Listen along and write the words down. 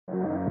You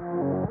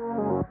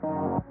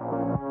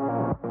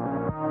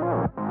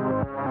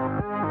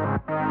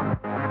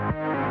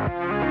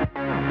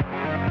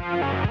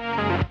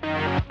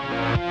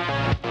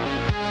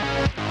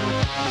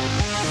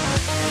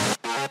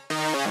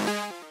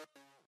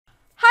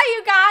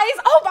guys,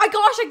 oh my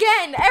gosh,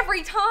 again,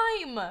 every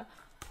time. Oh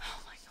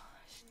my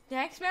gosh,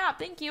 next map,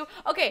 thank you.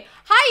 Okay,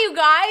 hi you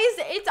guys,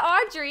 it's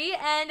Audrey,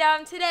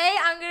 and today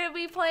I'm gonna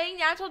be playing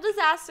natural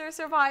disaster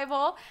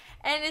survival,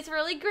 and it's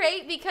really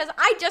great because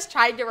I just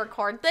tried to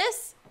record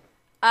this,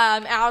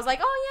 and I was like,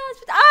 oh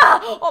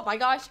yeah, oh my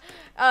gosh,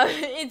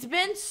 it's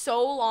been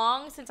so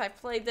long since I've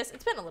played this.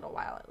 It's been a little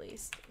while, at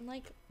least,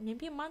 like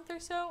maybe a month or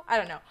so, I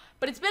don't know,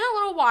 but it's been a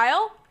little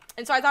while.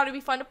 And so I thought it'd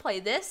be fun to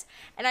play this,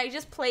 and I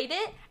just played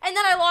it, and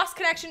then I lost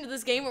connection to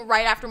this game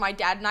right after my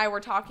dad and I were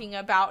talking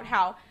about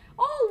how,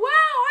 oh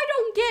wow, I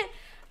don't get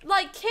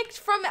like kicked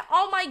from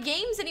all my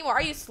games anymore.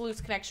 I used to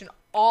lose connection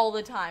all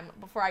the time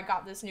before I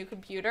got this new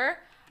computer,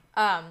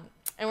 and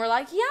we're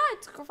like, yeah,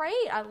 it's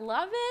great, I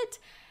love it.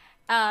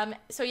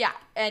 So yeah,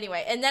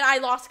 anyway, and then I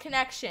lost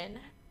connection,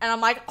 and I'm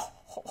like,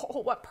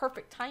 oh, what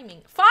perfect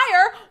timing.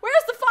 Fire,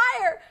 where's the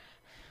fire?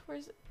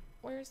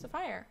 Where's the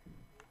fire?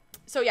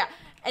 So yeah,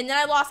 and then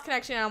I lost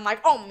connection, and I'm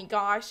like, oh my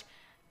gosh.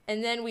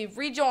 And then we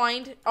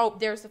rejoined. Oh,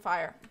 there's the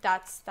fire.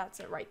 That's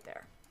it right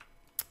there.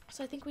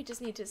 So I think we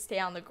just need to stay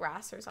on the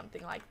grass or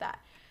something like that.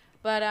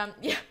 But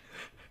yeah,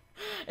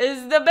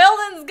 the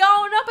building's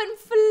going up in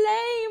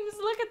flames.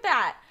 Look at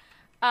that.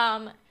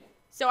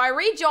 So I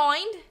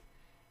rejoined,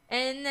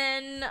 and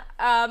then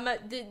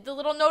the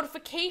little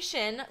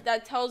notification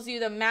that tells you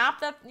the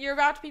map that you're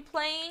about to be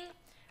playing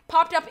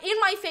popped up in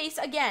my face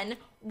again,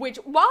 which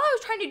while I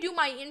was trying to do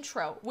my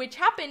intro, which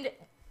happened,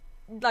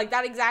 like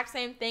that exact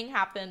same thing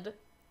happened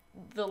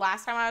the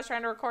last time I was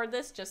trying to record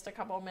this just a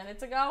couple of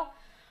minutes ago.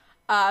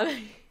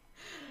 And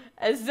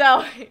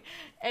so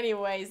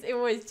anyways, it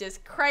was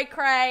just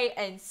cray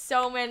and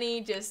so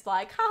many just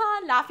like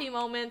haha laughy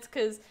moments,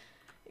 because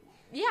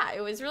yeah,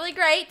 it was really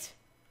great.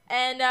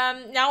 And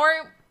now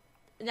we're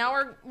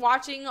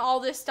watching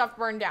all this stuff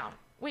burn down.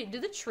 Wait,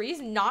 did the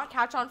trees not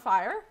catch on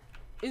fire?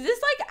 Is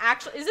this like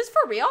actually, is this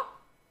for real?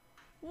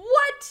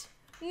 What?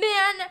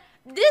 Man,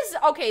 this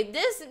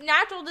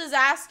natural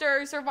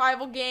disaster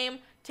survival game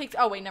takes,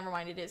 oh wait, never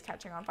mind, it is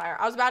catching on fire.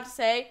 I was about to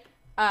say,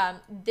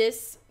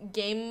 this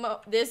game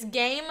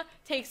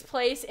takes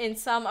place in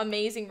some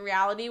amazing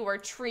reality where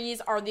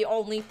trees are the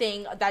only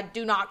thing that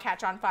do not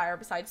catch on fire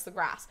besides the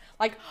grass.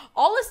 Like,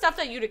 all the stuff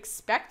that you'd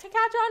expect to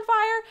catch on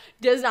fire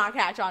does not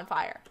catch on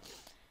fire.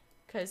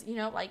 Because, you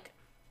know, like,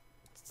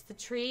 it's the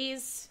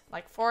trees,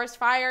 like forest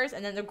fires,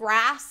 and then the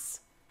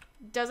grass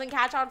doesn't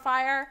catch on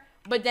fire.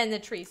 But then the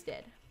trees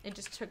did. It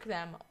just took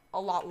them a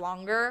lot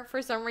longer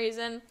for some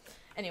reason.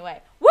 Anyway,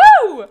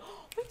 woo!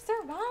 We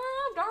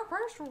survived our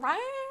first round.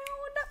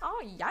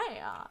 Oh,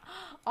 yeah.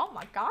 Oh,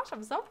 my gosh.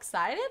 I'm so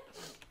excited.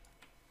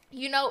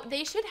 You know,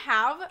 they should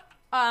have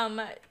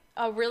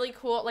a really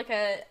cool, like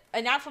a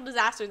natural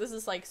disaster. This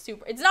is like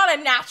super. It's not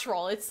a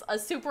natural. It's a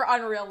super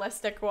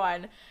unrealistic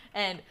one.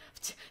 And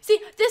see,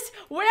 this,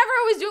 whenever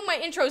I was doing my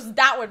intros,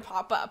 that would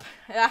pop up.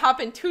 That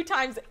happened 2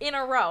 times in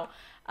a row.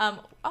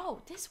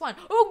 Oh, this one.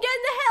 Oh, get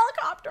in the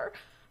helicopter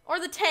or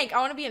the tank. I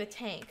want to be in a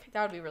tank.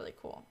 That would be really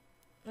cool.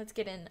 Let's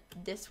get in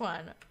this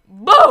one.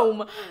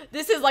 Boom.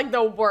 This is like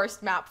the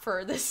worst map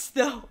for this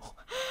though.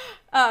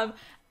 I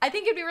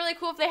think it'd be really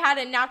cool if they had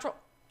a natural,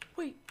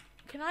 wait,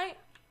 can I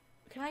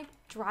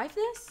drive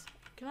this?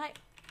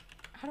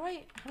 How do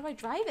I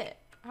drive it?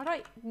 How do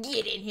I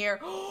get in here?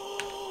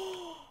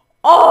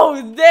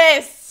 Oh,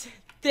 this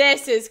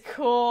is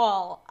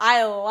cool.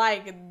 I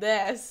like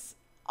this.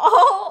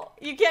 Oh,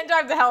 you can't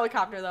drive the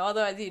helicopter though,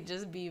 otherwise it'd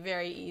just be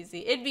very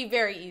easy. It'd be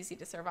very easy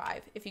to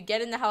survive. If you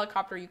get in the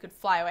helicopter, you could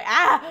fly away.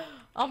 Ah!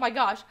 Oh my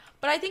gosh.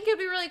 But I think it'd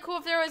be really cool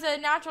if there was a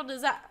natural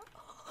disaster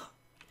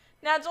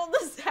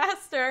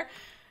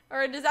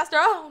or a disaster.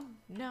 Oh,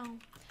 no.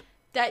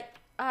 That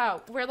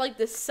where like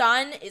the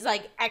sun is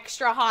like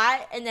extra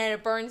hot and then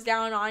it burns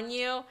down on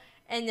you,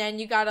 and then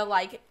you got to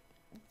like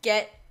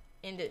get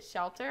into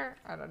shelter.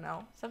 I don't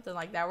know. Something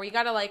like that, where you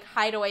got to like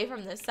hide away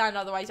from the sun,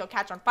 otherwise you'll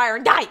catch on fire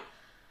and die.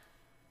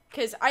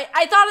 Because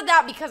I thought of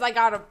that because I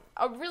got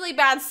a really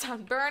bad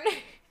sunburn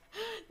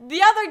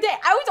the other day.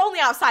 I was only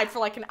outside for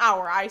like an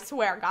hour, I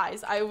swear,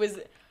 guys. I was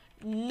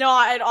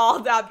not at all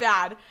that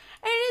bad. And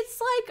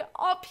it's like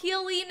all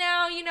peely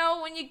now, you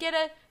know, when you get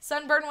a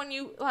sunburn when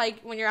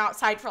you're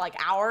outside for like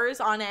hours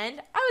on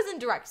end. I was in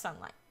direct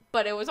sunlight,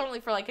 but it was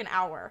only for like an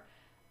hour.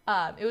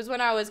 It was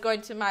when I was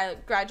going to my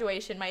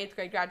graduation, my 8th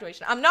grade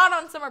graduation. I'm not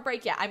on summer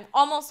break yet. I'm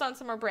almost on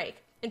summer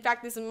break. In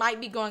fact, this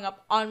might be going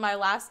up on my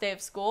last day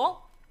of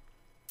school.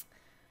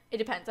 It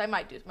depends. I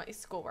might do my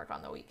schoolwork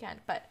on the weekend,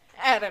 but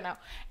I don't know.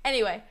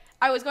 Anyway,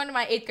 I was going to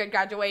my 8th grade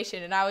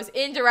graduation, and I was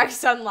in direct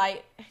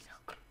sunlight. And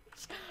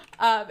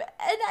I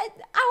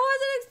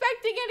wasn't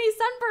expecting any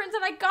sunburns,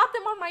 and I got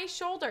them on my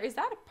shoulder. Is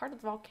that a part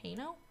of the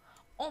volcano?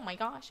 Oh my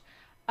gosh.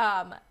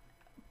 But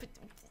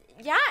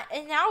yeah,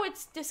 and now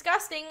it's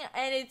disgusting,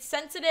 and it's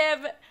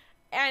sensitive,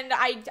 And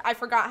I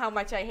forgot how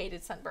much I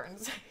hated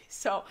sunburns.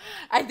 So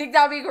I think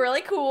that would be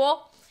really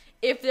cool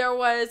if there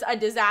was a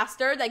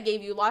disaster that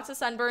gave you lots of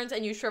sunburns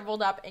and you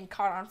shriveled up and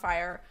caught on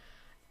fire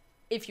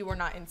if you were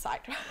not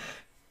inside.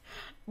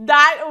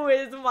 That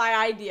was my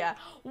idea.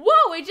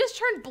 Whoa, it just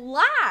turned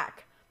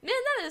black. Man,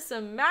 that is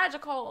some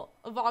magical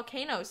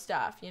volcano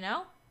stuff, you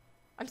know?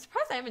 I'm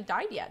surprised I haven't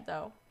died yet,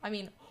 though. I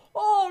mean,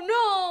 oh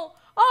no!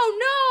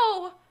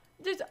 Oh no!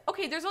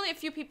 There's only a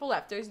few people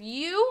left. There's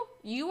you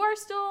are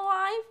still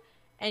alive,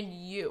 and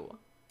you.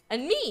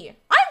 And me,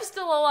 I'm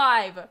still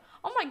alive!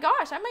 Oh my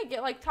gosh, I might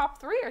get like top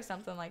 3 or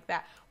something like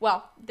that.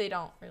 Well, they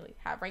don't really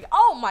have rank.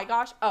 Oh my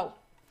gosh, oh.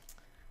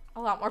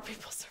 A lot more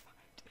people survived.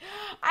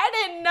 I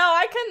didn't know,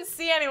 I couldn't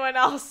see anyone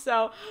else,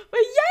 so. But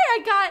yay,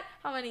 I got,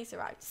 how many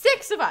survived?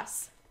 6 of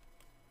us.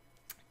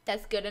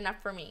 That's good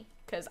enough for me,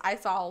 because I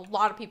saw a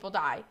lot of people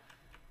die.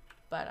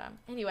 But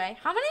anyway,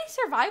 how many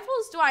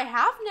survivals do I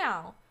have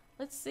now?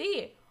 Let's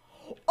see.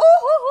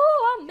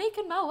 Oh, I'm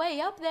making my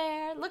way up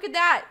there. Look at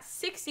that,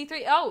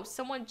 63. Oh,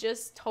 someone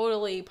just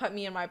totally put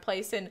me in my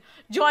place and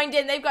joined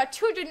in. They've got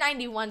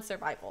 291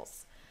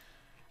 survivals.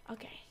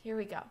 Okay, here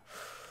we go.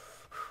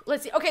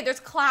 Let's see. Okay, there's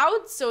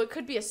clouds, so it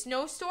could be a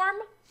snowstorm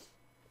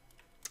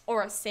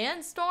or a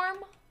sandstorm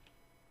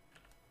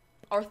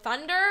or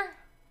thunder.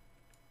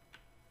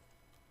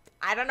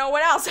 I don't know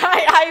what else.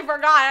 I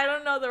forgot. I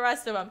don't know the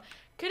rest of them.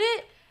 Could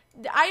it?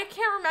 I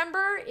can't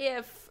remember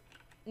if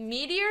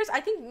meteors.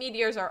 I think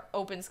meteors are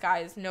open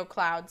skies, no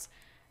clouds.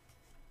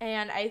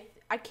 And I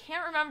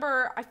can't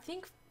remember. I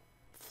think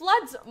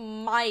floods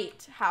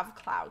might have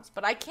clouds,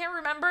 but I can't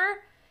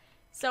remember.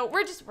 So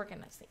we're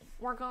gonna see.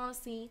 We're gonna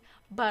see.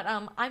 But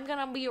I'm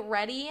gonna be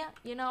ready,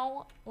 you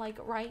know, like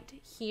right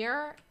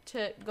here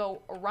to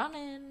go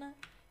running,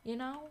 you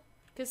know,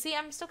 cause see,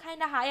 I'm still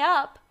kind of high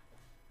up.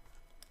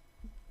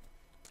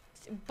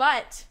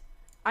 But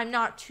I'm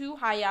not too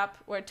high up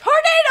where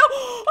tornado!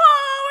 Oh,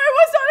 I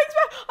was not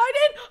expecting. I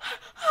did.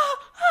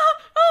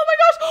 Oh my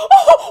gosh!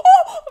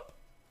 Oh.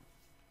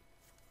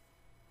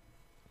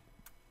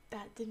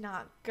 That did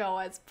not go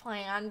as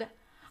planned.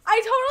 I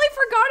totally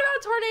forgot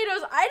about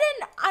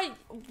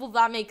tornadoes. Well,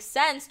 that makes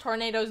sense.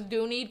 Tornadoes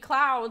do need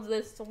clouds.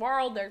 This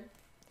world,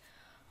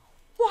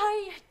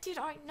 why did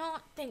I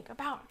not think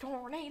about a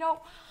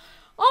tornado?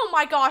 Oh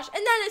my gosh, and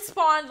then it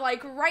spawned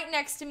like right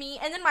next to me,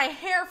 and then my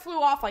hair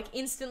flew off like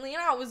instantly,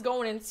 and I was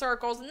going in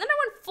circles, and then I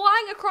went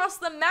flying across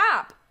the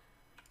map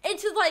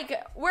into like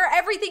where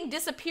everything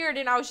disappeared,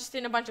 and I was just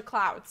in a bunch of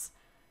clouds.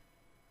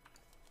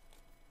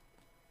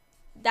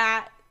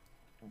 That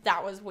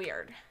was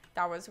weird.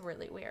 That was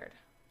really weird.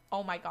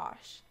 Oh my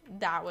gosh,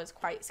 that was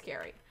quite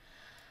scary.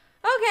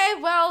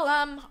 Okay, well,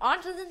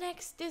 on to the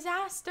next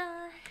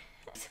disaster.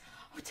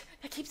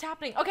 That keeps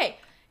happening. Okay,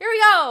 here we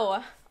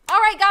go. All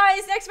right,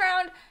 guys, next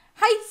round,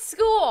 high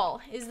school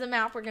is the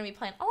map we're going to be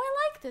playing. Oh, I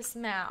like this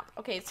map.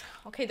 Okay,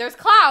 there's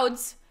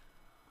clouds.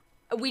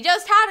 We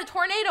just had a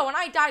tornado, and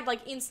I died, like,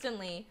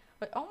 instantly.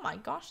 But, oh, my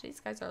gosh, these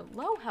guys are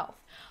low health.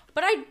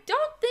 But I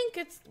don't think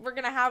we're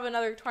going to have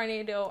another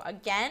tornado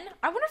again.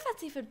 I wonder if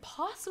that's even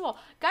possible.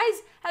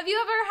 Guys, have you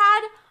ever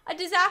had a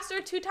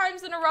disaster 2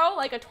 times in a row?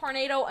 Like a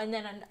tornado and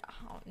then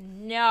oh,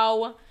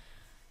 no.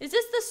 Is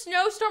this the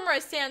snowstorm or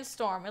a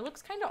sandstorm? It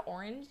looks kind of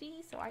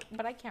orangey,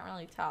 but I can't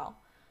really tell.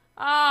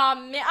 Oh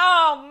man,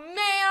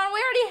 we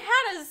already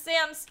had a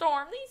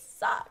sandstorm. These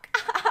suck.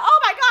 Oh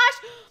my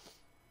gosh.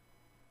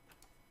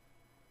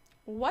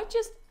 What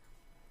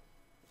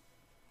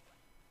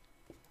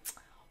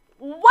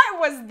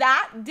was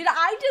that? Did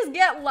I just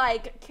get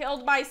like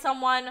killed by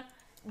someone?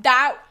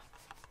 I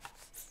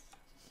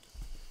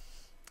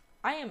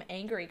am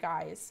angry,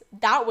 guys.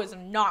 That was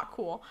not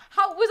cool.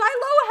 How was I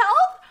low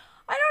health?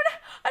 I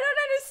don't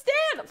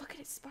understand. Look at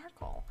it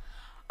sparkle.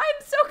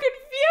 I'm so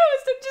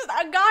confused. And just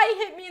a guy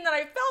hit me and then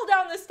I fell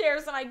down the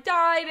stairs and I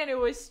died and it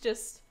was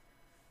just.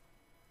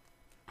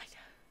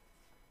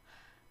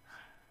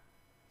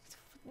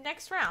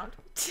 Next round.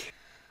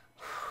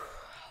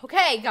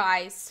 Okay,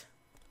 guys.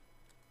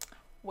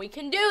 We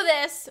can do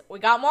this. We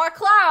got more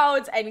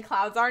clouds and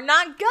clouds are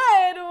not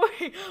good.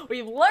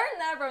 We've learned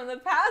that from the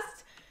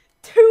past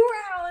 2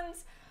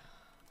 rounds.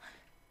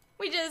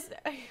 We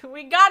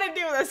gotta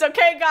do this,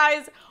 okay,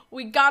 guys?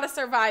 We gotta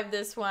survive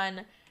this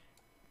one.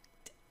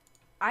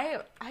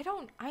 I'm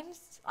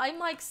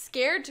like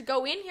scared to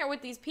go in here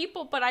with these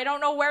people, but I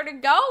don't know where to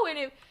go,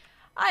 and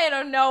I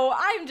don't know.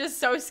 I'm just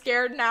so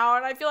scared now,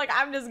 and I feel like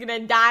I'm just gonna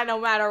die no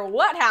matter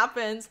what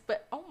happens.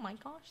 But oh my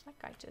gosh, that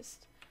guy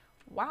just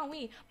wow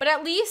me. But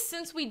at least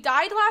since we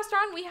died last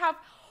round, we have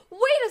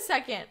wait a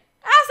second.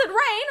 Acid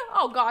rain.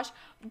 Oh gosh.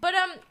 But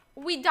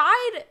we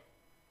died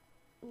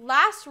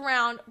last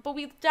round, but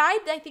we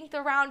died I think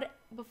the round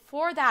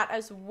before that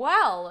as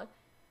well.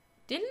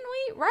 Didn't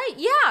we? Right?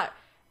 Yeah.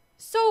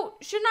 So,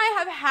 shouldn't I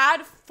have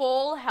had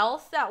full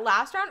health that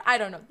last round? I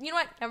don't know. You know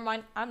what? Never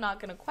mind. I'm not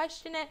going to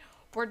question it.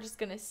 We're just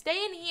going to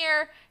stay in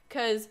here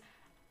because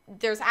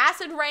there's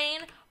acid rain.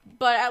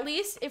 But at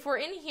least if we're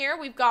in here,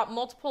 we've got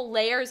multiple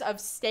layers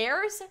of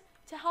stairs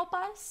to help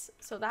us.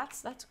 So,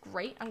 that's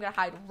great. I'm going to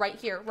hide right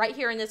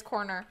here in this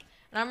corner.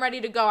 and I'm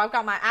ready to go. I've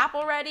got my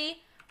apple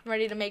ready. I'm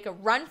ready to make a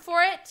run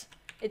for it.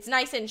 It's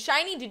nice and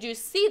shiny. Did you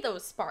see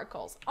those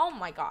sparkles? Oh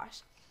my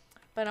gosh.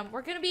 But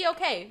we're gonna be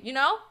okay, you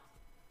know?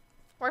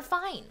 We're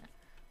fine.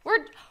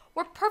 We're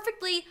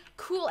perfectly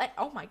cool and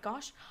oh my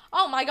gosh.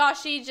 Oh my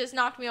gosh, she just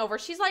knocked me over.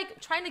 She's like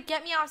trying to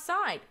get me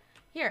outside.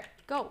 Here,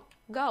 go,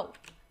 go,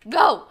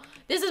 go.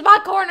 This is my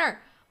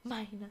corner.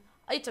 Mine.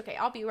 It's okay,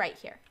 I'll be right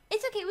here.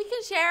 It's okay, we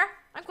can share.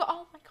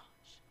 Oh my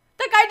gosh.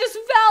 That guy just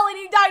fell and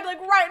he died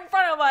like right in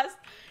front of us.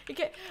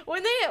 Okay,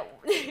 when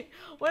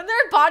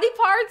their body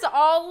parts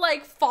all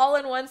like fall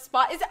in one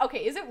spot, is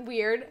it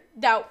weird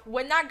that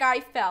when that guy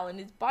fell and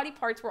his body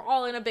parts were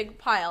all in a big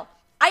pile,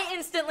 I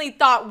instantly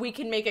thought we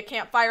can make a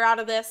campfire out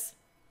of this?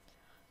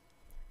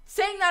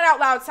 Saying that out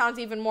loud sounds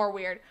even more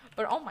weird,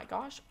 but oh my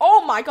gosh.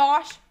 Oh my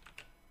gosh.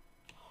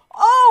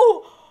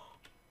 Oh!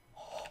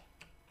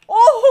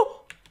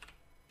 Oh!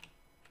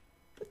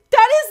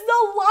 That is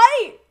the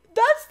light!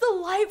 That's the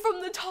light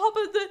from the top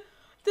of the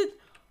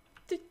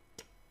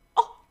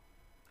oh.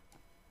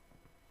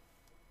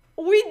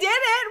 We did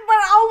it,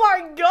 but oh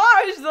my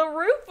gosh, the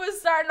roof was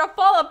starting to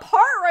fall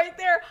apart right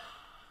there.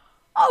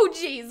 Oh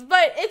geez,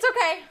 but it's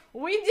okay.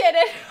 We did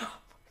it.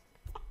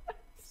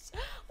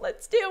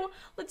 Let's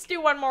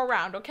do one more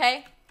round,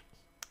 okay?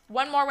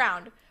 One more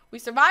round. We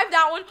survived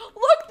that one.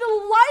 Look, the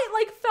light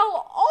like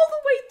fell all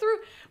the way through.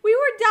 We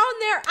were down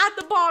there at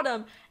the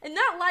bottom, and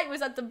that light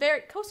was at the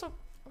very coastal.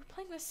 We're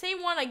playing the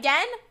same one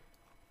again?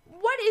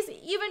 What is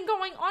even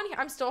going on here?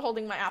 I'm still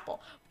holding my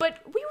apple, but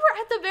we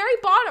were at the very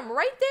bottom,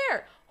 right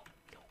there. Oh,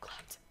 no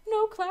clouds,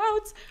 no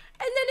clouds.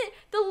 And then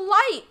the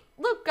light,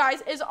 look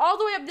guys, is all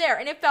the way up there,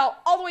 and it fell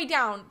all the way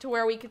down to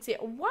where we could see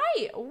it.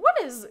 Why?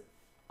 What is?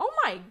 Oh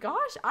my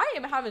gosh, I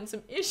am having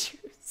some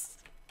issues.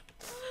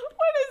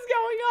 What is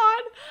going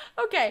on?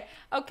 Okay,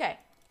 okay.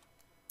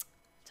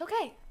 It's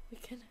okay.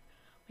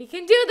 We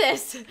can do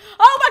this.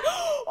 Oh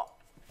my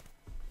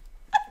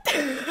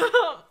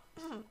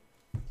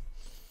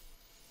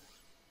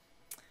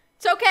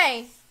It's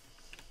okay.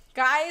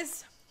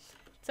 Guys,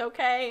 it's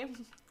okay.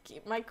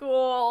 Keep my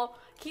cool.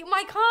 Keep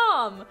my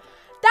calm.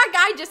 That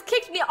guy just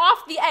kicked me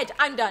off the edge.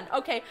 I'm done.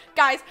 Okay,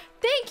 guys,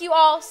 thank you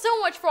all so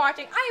much for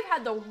watching. I've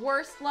had the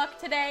worst luck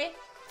today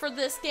for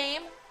this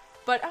game.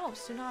 But, oh,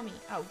 tsunami.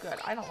 Oh, good.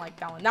 I don't like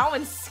that one. That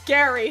one's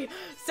scary.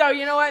 So,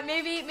 you know what?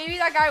 Maybe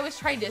that guy was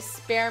trying to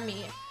spare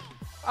me.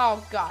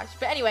 Oh, gosh.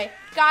 But anyway,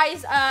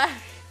 guys, I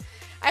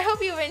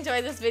hope you've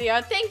enjoyed this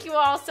video. Thank you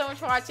all so much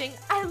for watching.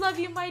 I love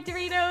you, my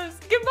Doritos.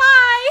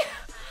 Goodbye!